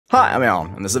Hi, I'm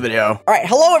Aeon, and this is a video. All right,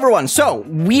 hello everyone. So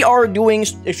we are doing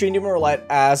Extreme Demon Roulette,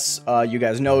 as you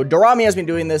guys know. Dorami has been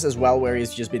doing this as well, where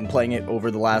he's just been playing it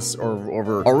over the last, or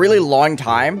over a really long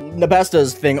time.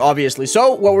 Nepesta's thing, obviously.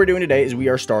 So what we're doing today is we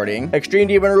are starting Extreme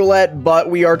Demon Roulette, but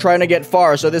we are trying to get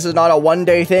far. So this is not a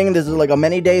one-day thing. This is like a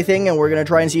many-day thing, and we're gonna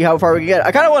try and see how far we can get.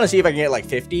 I kind of want to see if I can get like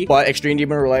 50, but Extreme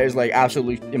Demon Roulette is like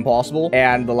absolutely impossible,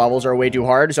 and the levels are way too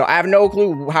hard. So I have no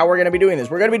clue how we're gonna be doing this.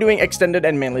 We're gonna be doing extended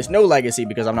and mainless, no legacy,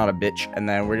 because I'm not a bitch, and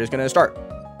then we're just gonna start.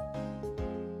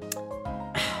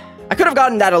 I could have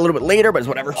gotten that a little bit later, but it's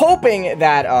whatever. Hoping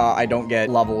that I don't get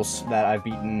levels that I've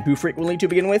beaten too frequently to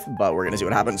begin with, but we're gonna see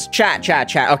what happens. Chat.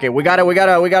 Okay, we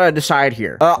gotta decide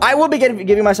here. I will be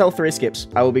giving myself 3 skips.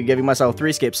 I will be giving myself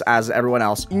 3 skips as everyone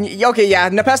else. Okay,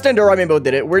 yeah, Nepesta and Dorami both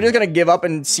did it. We're just gonna give up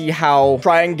and see how,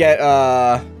 try and get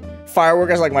Firework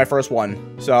as like my first one.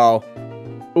 So,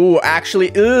 ooh, actually,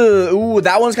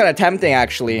 that one's kind of tempting,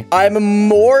 actually. I'm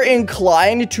more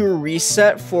inclined to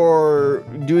reset for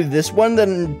do this one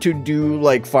than to do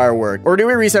like Firework. Or do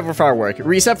we reset for Firework?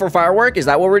 Reset for Firework? Is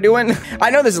that what we're doing? I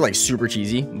know this is like super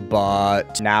cheesy,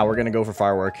 but now we're gonna go for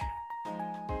Firework.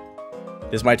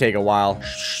 This might take a while.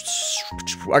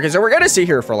 Okay, so we're gonna sit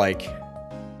here for like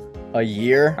a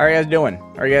year. How are you guys doing?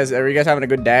 Are you guys having a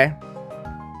good day?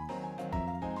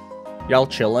 Y'all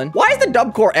chilling? Why is the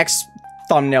Dubcore X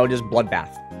thumbnail just bloodbath?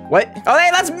 What? Oh, hey,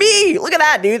 that's me! Look at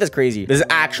that, dude. That's crazy. This is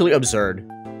actually absurd.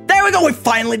 There we go. We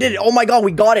finally did it. Oh my god,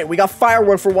 we got it. We got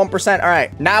Firework for 1%. All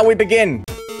right, now we begin.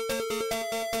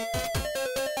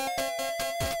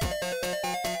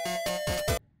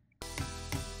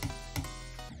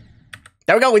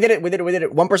 There we go. We did it.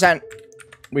 1%.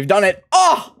 We've done it.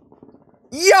 Oh!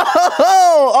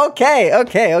 Yo! Okay.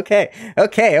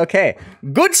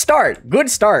 Good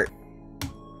start.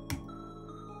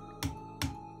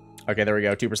 Okay, there we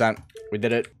go. 2%. We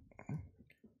did it.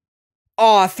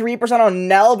 Oh, 3% on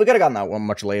Nell. We could have gotten that one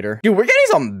much later. Dude, we're getting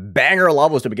some banger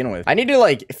levels to begin with. I need to,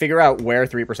 like, figure out where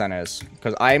 3% is,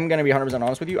 because I'm going to be 100%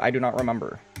 honest with you. I do not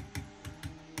remember.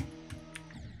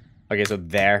 Okay, so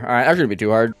there. All right, that shouldn't be too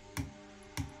hard.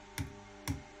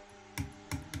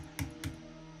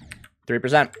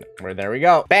 3%. There we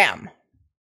go. Bam.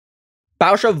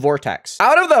 Bausha Vortex.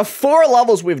 Out of the 4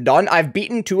 levels we've done, I've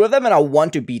beaten 2 of them, and I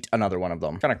want to beat another one of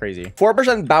them. Kind of crazy.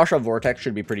 4% Bausha Vortex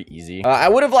should be pretty easy. I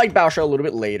would have liked Bausha a little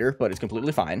bit later, but it's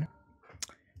completely fine.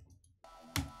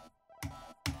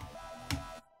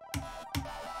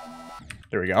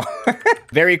 There we go.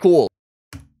 Very cool.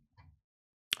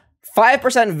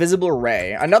 5% Visible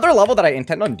Ray. Another level that I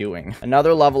intend on doing.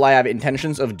 Another level I have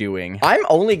intentions of doing. I'm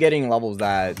only getting levels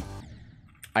that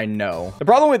I know. The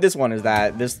problem with this one is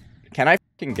that this... Can I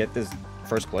fucking get this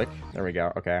first click? There we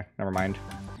go. Okay, never mind.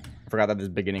 I forgot that this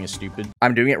beginning is stupid.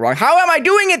 I'm doing it wrong. How am I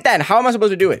doing it then? How am I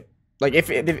supposed to do it? Like, if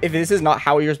this is not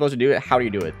how you're supposed to do it, how do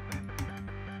you do it?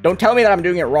 Don't tell me that I'm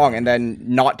doing it wrong and then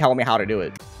not tell me how to do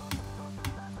it.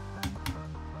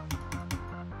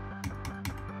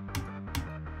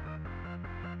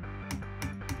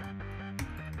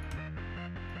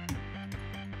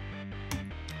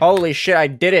 Holy shit, I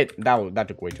did it. That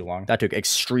took way too long. That took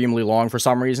extremely long for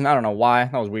some reason. I don't know why.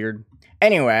 That was weird.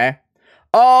 Anyway.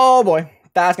 Oh boy.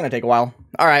 That's gonna take a while.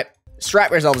 All right. Strap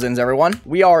yourselves in, everyone.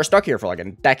 We are stuck here for like a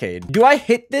decade. Do I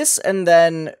hit this and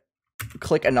then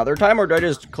click another time, or do I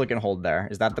just click and hold there?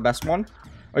 Is that the best one?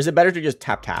 Or is it better to just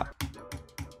tap?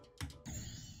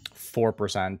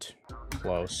 4%.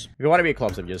 Close. If you want to be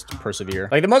close, just persevere.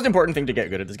 Like, the most important thing to get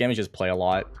good at this game is just play a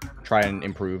lot. Try and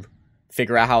improve.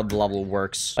 Figure out how the level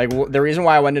works. Like, the reason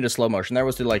why I went into slow motion there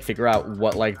was to, like, figure out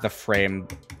what, like, the frame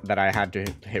that I had to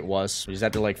hit was. I just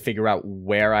had to, like, figure out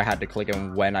where I had to click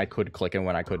and when I could click and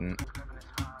when I couldn't.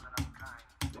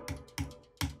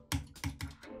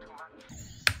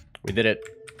 We did it.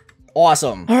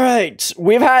 Awesome. All right.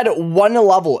 We've had 1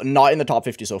 level not in the top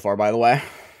 50 so far, by the way.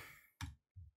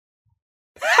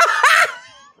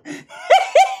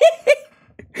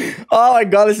 Oh my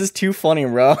god, this is too funny,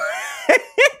 bro.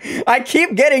 I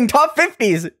keep getting top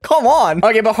 50s. Come on.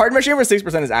 Okay, but Hard Machine for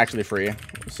 6% is actually free,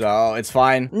 so it's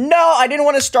fine. No, I didn't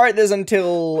want to start this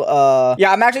until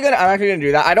yeah, I'm actually gonna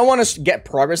do that. I don't want to get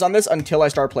progress on this until I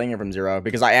start playing it from 0,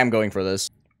 because I am going for this.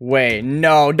 Wait,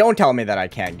 no, don't tell me that I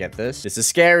can't get this. This is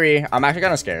scary. I'm actually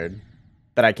kind of scared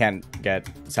that I can't get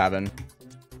 7.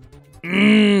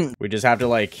 We just have to,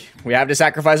 like, we have to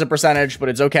sacrifice a percentage, but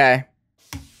it's okay.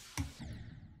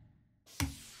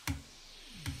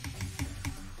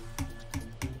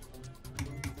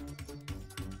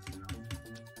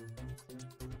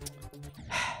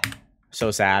 So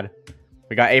sad.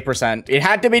 We got 8%. It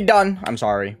had to be done. I'm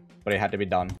sorry, but it had to be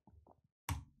done.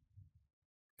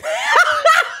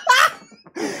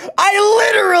 I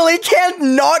literally can't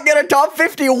not get a top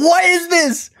 50. What is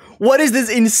this? What is this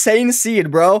insane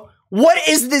seed, bro? What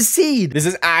is this seed? This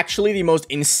is actually the most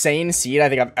insane seed I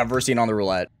think I've ever seen on the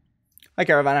roulette. Hi,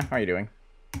 Caravana. How are you doing?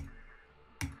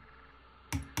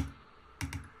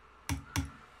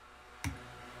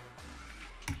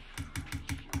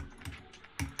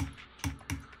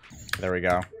 There we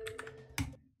go.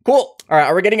 Cool. All right,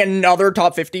 are we getting another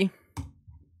top 50?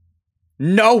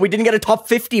 No, we didn't get a top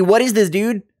 50. What is this,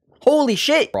 dude? Holy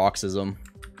shit. Paroxysm.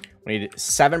 We need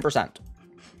 7%.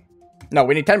 No,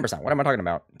 we need 10%. What am I talking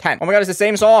about? 10. Oh my god, it's the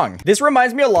same song. This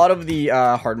reminds me a lot of the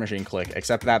hard machine click,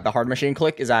 except that the hard machine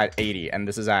click is at 80 and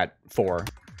this is at 4.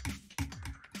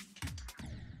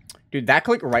 Dude, that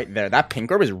click right there, that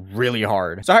pink orb is really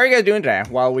hard. So how are you guys doing today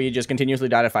while we just continuously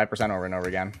die to 5% over and over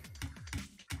again?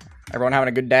 Everyone having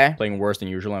a good day? Playing worse than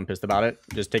usual. I'm pissed about it.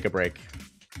 Just take a break.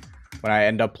 When I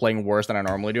end up playing worse than I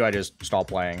normally do, I just stop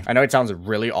playing. I know it sounds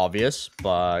really obvious,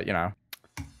 but you know.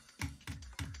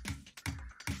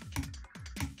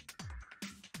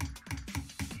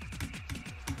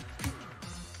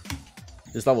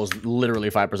 This level is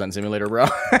literally 5% simulator, bro.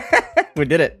 We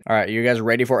did it. All right, you guys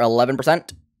ready for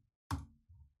 11%?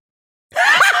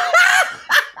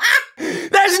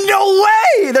 There's no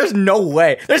way! There's no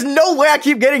way. There's no way I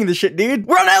keep getting this shit, dude.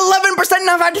 We're on 11% and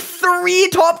I've had 3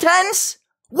 top 10s?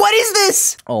 What is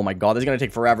this? Oh my god, this is gonna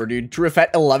take forever, dude. To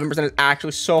refet 11% is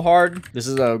actually so hard. This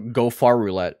is a go far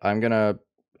roulette.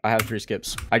 I have 3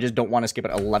 skips. I just don't want to skip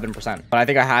at 11%. But I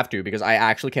think I have to because I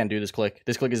actually can't do this click.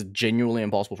 This click is genuinely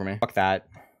impossible for me. Fuck that.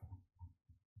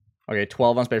 Okay,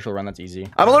 12 on spatial run. That's easy.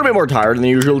 I'm a little bit more tired than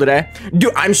usual today.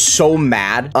 Dude, I'm so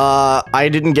mad. I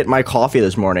didn't get my coffee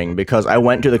this morning because I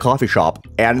went to the coffee shop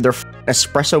and their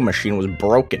espresso machine was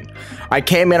broken. I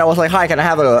came in, I was like, hi, can I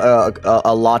have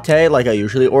a latte like I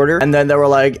usually order? And then they were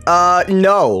like,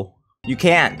 no. You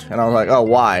can't. And I was like, oh,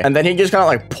 why? And then he just kind of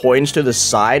like points to the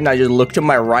side and I just looked to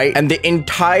my right and the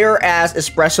entire ass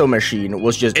espresso machine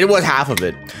was just, it was half of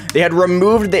it. They had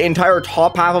removed the entire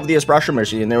top half of the espresso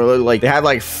machine. They were like, they had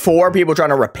like 4 people trying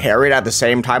to repair it at the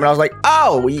same time. And I was like,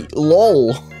 oh,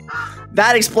 lol.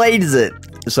 That explains it.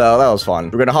 So that was fun.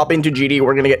 We're gonna hop into GD.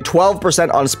 We're gonna get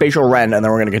 12% on spatial rend, and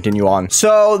then we're gonna continue on.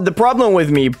 So the problem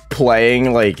with me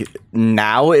playing like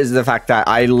now is the fact that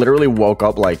I literally woke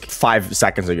up like 5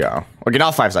 seconds ago. Okay,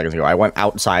 not 5 seconds ago. I went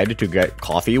outside to get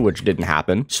coffee, which didn't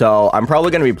happen. So I'm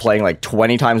probably gonna be playing like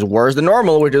 20 times worse than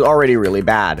normal, which is already really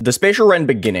bad. The spatial rend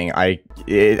beginning, I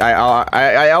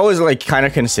always like kind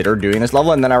of consider doing this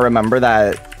level, and then I remember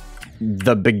that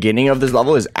the beginning of this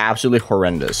level is absolutely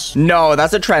horrendous. No,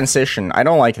 that's a transition. I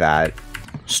don't like that.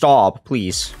 Stop,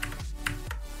 please.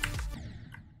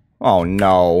 Oh,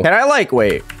 no. Can I, like,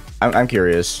 wait. I'm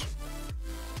curious.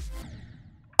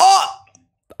 Oh!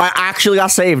 I actually got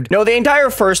saved. No, the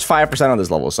entire first 5% of this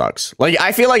level sucks. Like,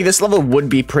 I feel like this level would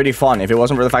be pretty fun if it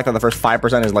wasn't for the fact that the first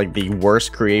 5% is, like, the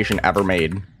worst creation ever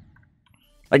made.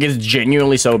 Like, it's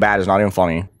genuinely so bad, it's not even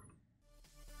funny.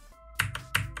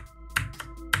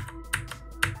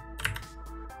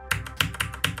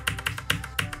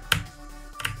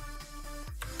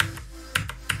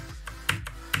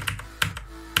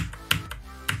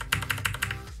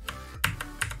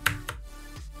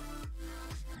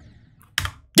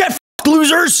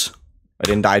 Losers! I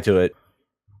didn't die to it.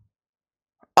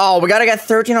 Oh, we gotta get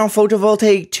 13 on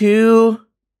photovoltaic too.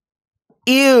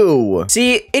 Ew.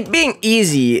 See, it being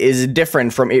easy is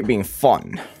different from it being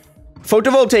fun.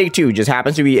 Photovoltaic 2 just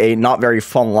happens to be a not very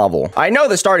fun level. I know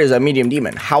the start is a medium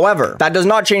demon. However, that does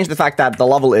not change the fact that the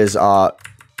level is not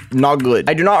good.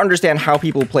 I do not understand how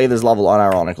people play this level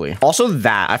unironically. Also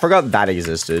that, I forgot that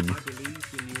existed.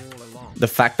 The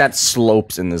fact that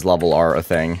slopes in this level are a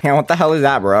thing. Yeah, what the hell is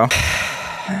that, bro?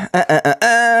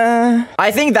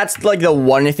 I think that's like the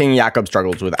one thing Jakob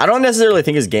struggles with. I don't necessarily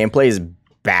think his gameplay is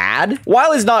bad.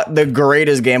 While it's not the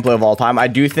greatest gameplay of all time, I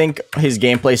do think his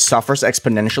gameplay suffers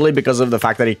exponentially because of the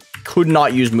fact that he could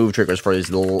not use move triggers for his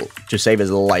to save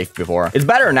his life before. It's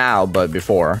better now, but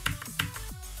before.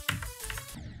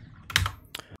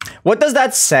 What does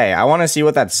that say? I want to see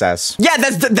what that says. Yeah,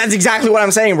 that's exactly what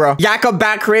I'm saying, bro. Jakob,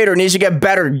 bad creator, needs to get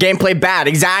better. Gameplay bad.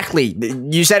 Exactly.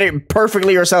 You said it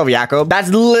perfectly yourself, Jakob. That's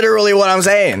literally what I'm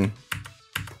saying.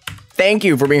 Thank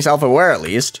you for being self-aware, at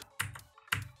least.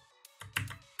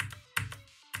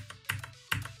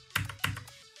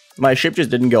 My ship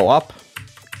just didn't go up.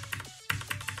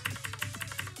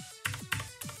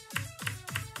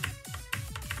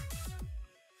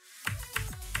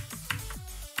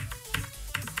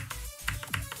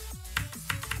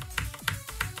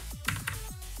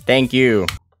 Thank you.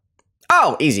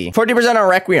 Oh, easy. 40% on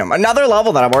Requiem. Another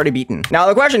level that I've already beaten. Now,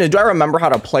 the question is, do I remember how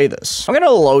to play this? I'm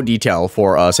gonna low detail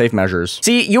for safe measures.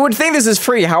 See, you would think this is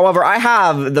free. However, I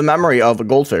have the memory of a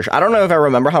goldfish. I don't know if I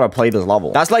remember how to play this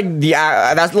level. That's like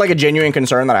that's like a genuine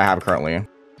concern that I have currently.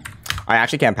 I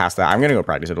actually can't pass that. I'm gonna go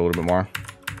practice it a little bit more.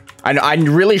 I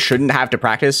really shouldn't have to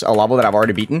practice a level that I've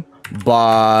already beaten,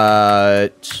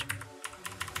 but...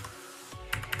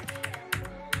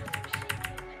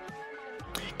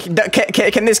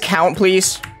 Can this count,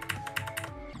 please?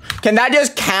 Can that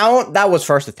just count? That was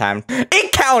first attempt.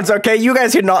 It counts, okay? You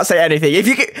guys did not say anything.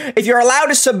 If you're allowed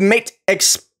to submit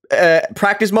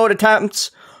practice mode attempts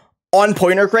on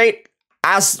pointercrate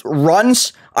as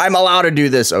runs, I'm allowed to do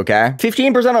this, okay?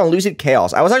 15% on Lucid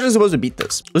Chaos. I was actually supposed to beat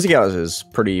this. Lucid Chaos is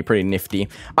pretty nifty.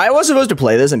 I was supposed to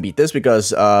play this and beat this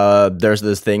because there's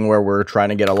this thing where we're trying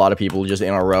to get a lot of people just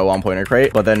in a row on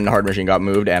pointercrate, but then Hard Machine got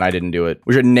moved and I didn't do it.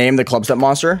 We should name the club step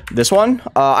monster. This one,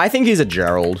 I think he's a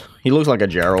Gerald. He looks like a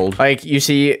Gerald. Like, you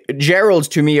see, Geralds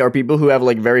to me are people who have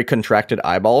like very contracted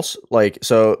eyeballs. Like,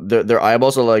 so their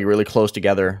eyeballs are like really close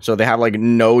together. So they have like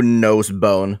no nose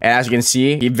bone. And as you can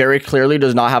see, he very clearly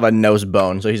does not have a nose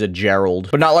bone. So he's a Gerald,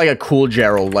 but not like a cool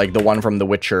Gerald, like the one from The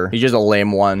Witcher. He's just a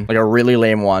lame one, like a really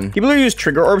lame one. People who use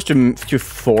trigger orbs to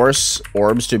force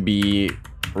orbs to be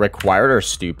required are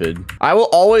stupid. I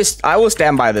will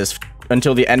stand by this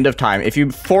until the end of time. If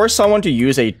you force someone to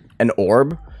use an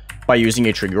orb by using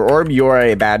a trigger orb, you're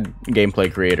a bad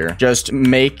gameplay creator. Just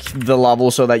make the level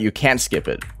so that you can't skip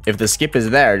it. If the skip is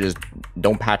there, just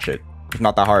don't patch it. It's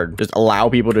not that hard. Just allow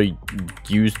people to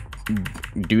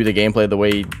do the gameplay the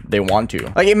way they want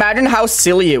to. Like, imagine how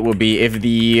silly it would be if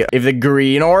the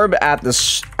green orb at the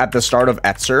start of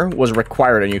Etzer was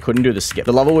required and you couldn't do the skip.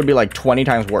 The level would be like 20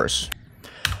 times worse.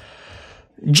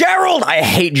 Gerald! I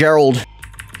hate Gerald.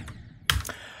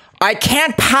 I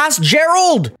can't pass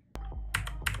Gerald!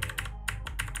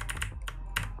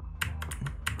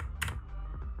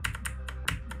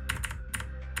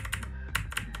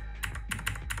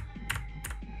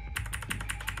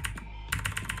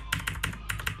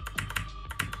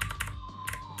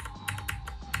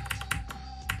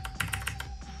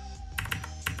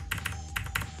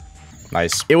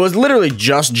 Nice. It was literally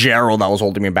just Gerald that was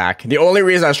holding me back. The only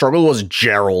reason I struggled was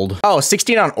Gerald. Oh,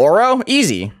 16 on Oro?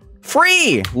 Easy.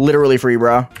 Free! Literally free,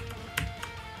 bro.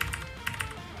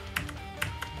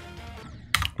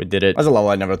 We did it. That's a level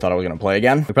I never thought I was gonna play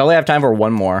again. We probably have time for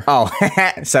one more. Oh,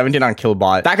 17 on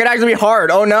Killbot. That could actually be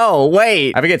hard. Oh no,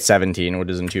 wait. I think it's 17, which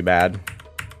isn't too bad.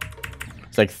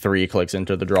 It's like 3 clicks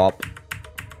into the drop.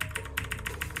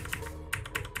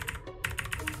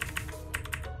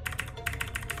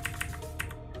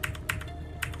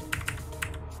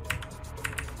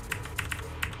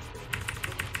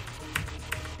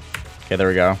 Okay, there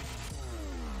we go.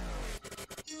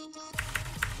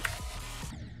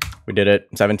 We did it.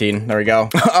 17. There we go.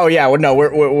 Oh yeah, well, no,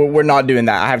 we're not doing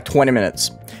that. I have 20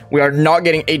 minutes. We are not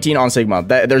getting 18 on Sigma.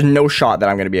 There's no shot that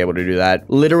I'm going to be able to do that.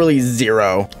 Literally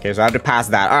 0. Okay, so I have to pass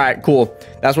that. All right, cool.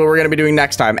 That's what we're going to be doing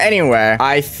next time. Anyway,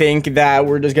 I think that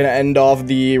we're just going to end off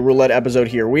the roulette episode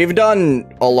here. We've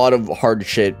done a lot of hard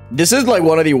shit. This is like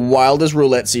one of the wildest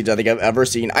roulette seeds I think I've ever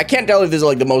seen. I can't tell if this is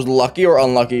like the most lucky or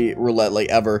unlucky roulette like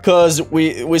ever. Because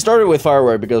we started with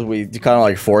firework because we kind of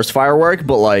like forced firework,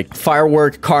 but like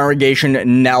firework, congregation,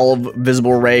 Nelv,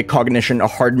 visible ray, cognition, a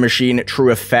hard machine,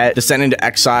 true effect, descend into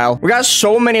exile. We got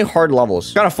so many hard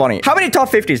levels. Kind of funny. How many top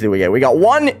 50s did we get? We got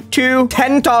 1, 2,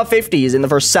 10 top 50s in the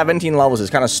first 17 levels.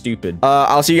 It's kind of stupid.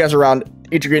 I'll see you guys around.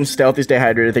 Eat your green, stealthy, stay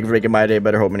hydrated. Thank you for making my day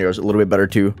better. Hope yours a little bit better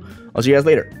too. I'll see you guys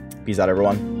later. Peace out,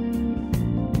 everyone.